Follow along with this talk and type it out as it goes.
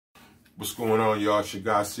What's going on, y'all? It's your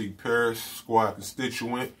guy, Digg Paris, squad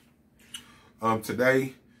constituent.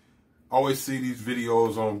 Today, I always see these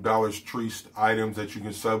videos on Dollar Tree items that you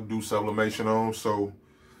can do sublimation on. So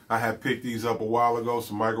I had picked these up a while ago,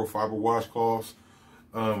 some microfiber washcloths.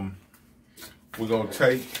 We're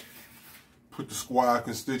gonna put the squad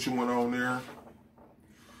constituent on there,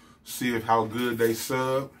 see how good they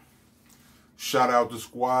sub. Shout out to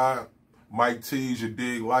squad. Mike T's, your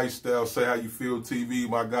Digg Lifestyle, Say How You Feel TV,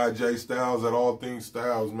 my guy Jay Styles at All Things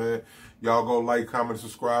Styles, man. Y'all go like, comment,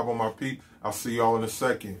 subscribe on my peep. I'll see y'all in a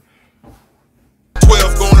second.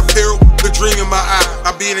 12 Gone Apparel, the dream in my eye.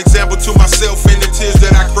 I be an example to myself in the tears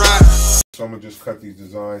that I cry. So I'm gonna just cut these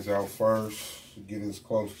designs out first, get as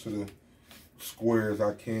close to the square as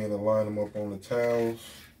I can and line them up on the towels.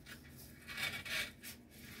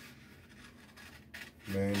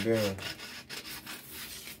 Man down.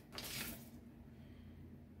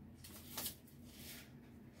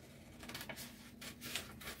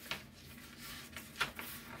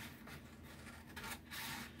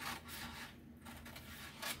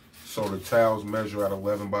 So the towels measure at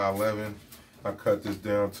 11 by 11. I cut this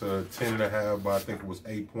down to 10.5 by I think it was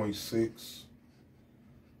 8.6.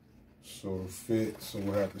 So it'll fit, so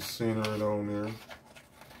we'll have to center it on there.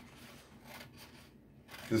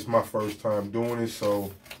 This is my first time doing it, so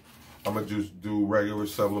I'm gonna just do regular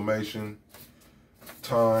sublimation.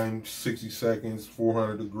 Time, 60 seconds,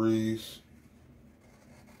 400 degrees,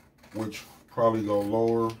 which probably go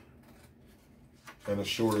lower and a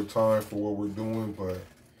shorter time for what we're doing, but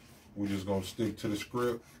we're just gonna stick to the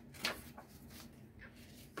script.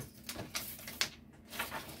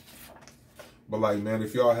 But like, man,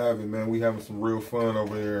 if y'all haven't, man, we having some real fun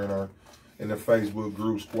over there in the Facebook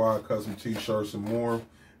group, Squad Custom T-shirts and more.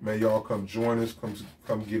 Man, y'all come join us,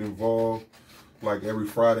 come get involved. Like every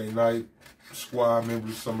Friday night, squad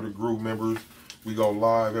members, some of the group members, we go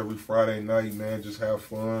live every Friday night, man. Just have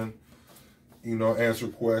fun, you know, answer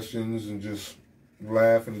questions and just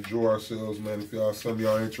laugh and enjoy ourselves, man. If y'all, some of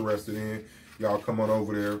y'all interested in, y'all come on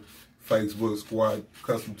over there. Facebook Squad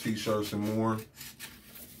Custom T-shirts and more.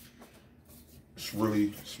 It's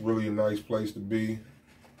really a nice place to be.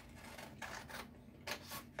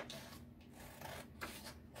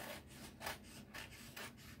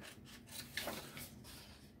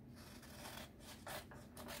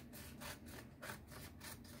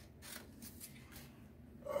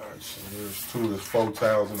 Alright, so there's 4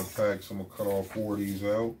 towels in the pack, so I'm gonna cut all 4 of these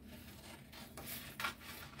out.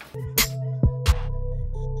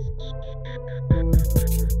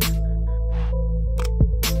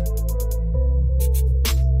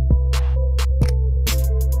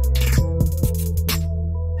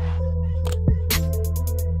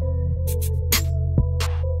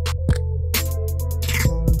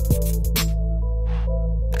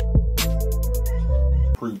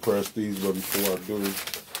 Pre-press these before I do it.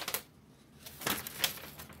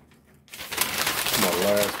 My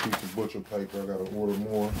last piece of butcher paper, I gotta order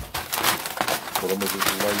more. But I'm gonna just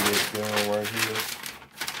lay this down right here.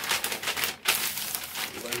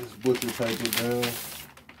 Lay this butcher paper down.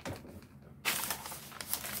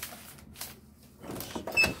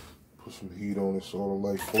 Put some heat on it so it'll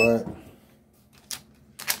lay flat.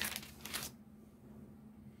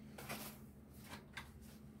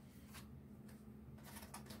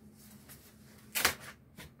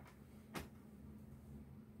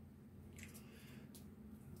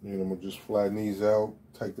 Then I'm gonna just flatten these out,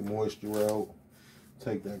 take the moisture out,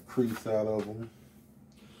 take that crease out of them.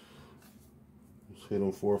 Just hit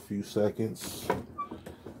them for a few seconds.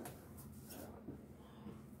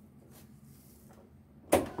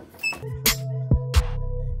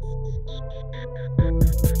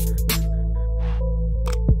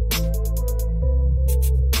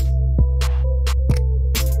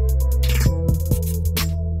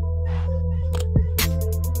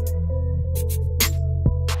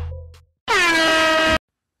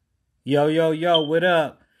 Yo, what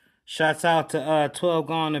up? Shouts out to 12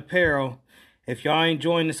 Gone Apparel. If y'all ain't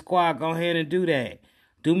joined the squad, go ahead and do that.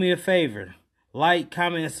 Do me a favor. Like,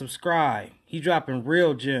 comment, and subscribe. He dropping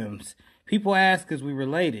real gems. People ask is we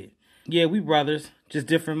related. Yeah, we brothers, just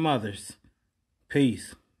different mothers.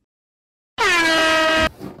 Peace.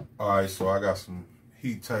 Alright, so I got some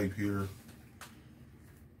heat tape here.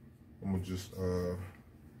 I'm gonna just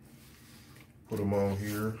put them on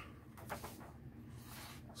here.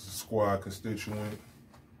 Squad constituent.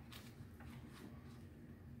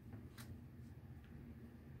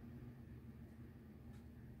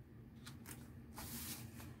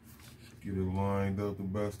 Get it lined up the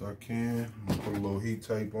best I can. I'm gonna put a little heat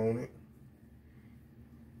tape on it.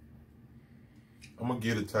 I'm gonna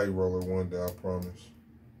get a tape roller one day, I promise.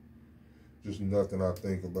 Just nothing I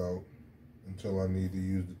think about. until I need to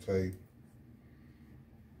use the tape.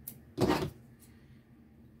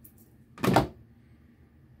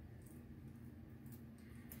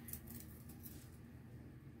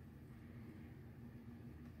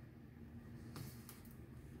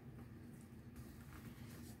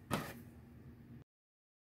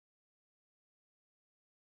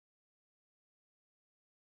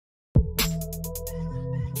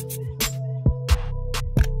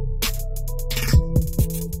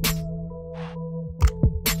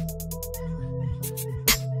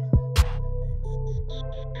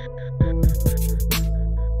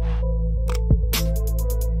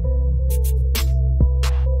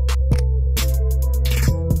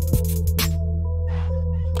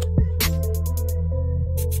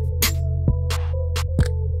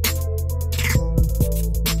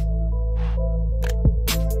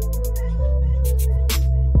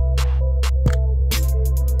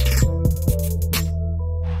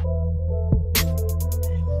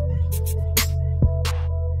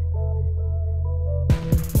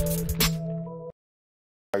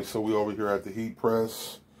 So we over here at the heat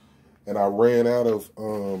press, and I ran out of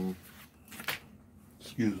I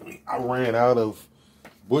ran out of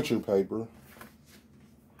butcher paper.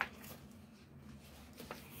 I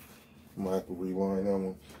might have to reline that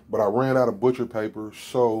one, but I ran out of butcher paper,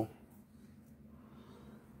 so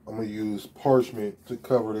I'm gonna use parchment to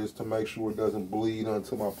cover this to make sure it doesn't bleed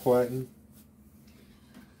onto my platen.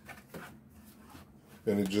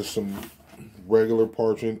 And it's just some regular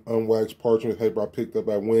parchment, unwaxed parchment paper I picked up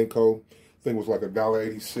at Winco. I think it was like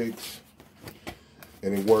 $1.86,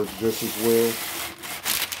 and it works just as well.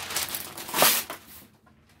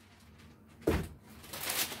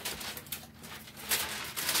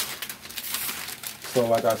 So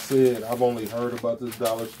like I said, I've only heard about this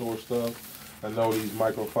dollar store stuff. I know these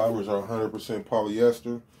microfibers are 100%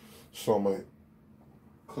 polyester, so I'm gonna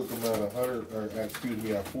cook them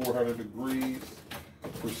at 400 degrees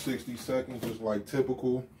for 60 seconds, just like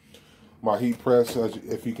typical. My heat press,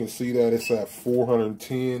 if you can see that, it's at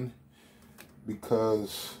 410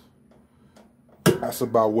 because that's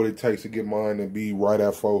about what it takes to get mine to be right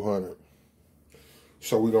at 400.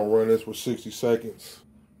 So we're gonna run this for 60 seconds.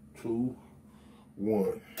 2,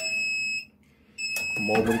 1.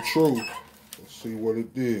 Moment of truth. Let's see what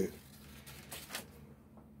it did.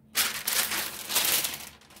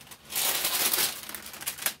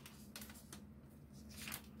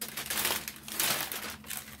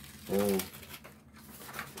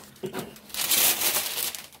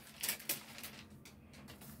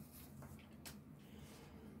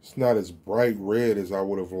 It's not as bright red as I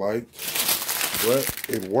would have liked, but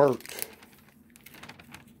it worked.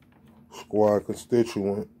 Squad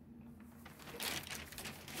constituent.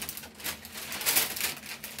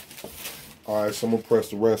 Alright, so I'm gonna press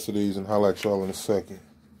the rest of these and holler at y'all in a second.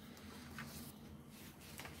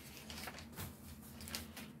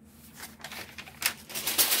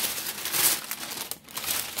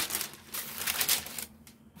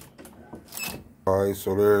 Alright,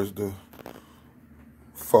 so there's the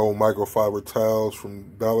faux microfiber towels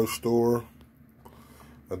from dollar store.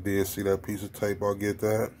 I did see that piece of tape, I'll get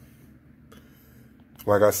that.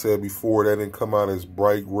 Like I said before, that didn't come out as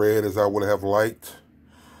bright red as I would have liked.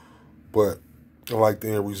 But I like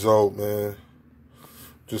the end result, man.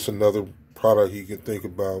 Just another product you can think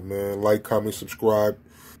about, man. Like, comment, subscribe.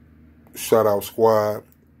 Shout out Squad.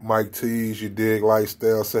 Mike T's, you Digg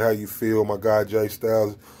Lifestyle. Say how you feel. My guy Jay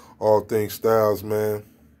Styles. All things Styles, man.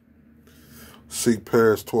 Seek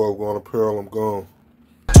Paris, 12 Gone Apparel. I'm gone.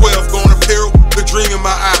 12 Gone Apparel, the dream in my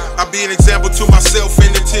eye. I be an example to myself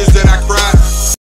in the tears that I cry.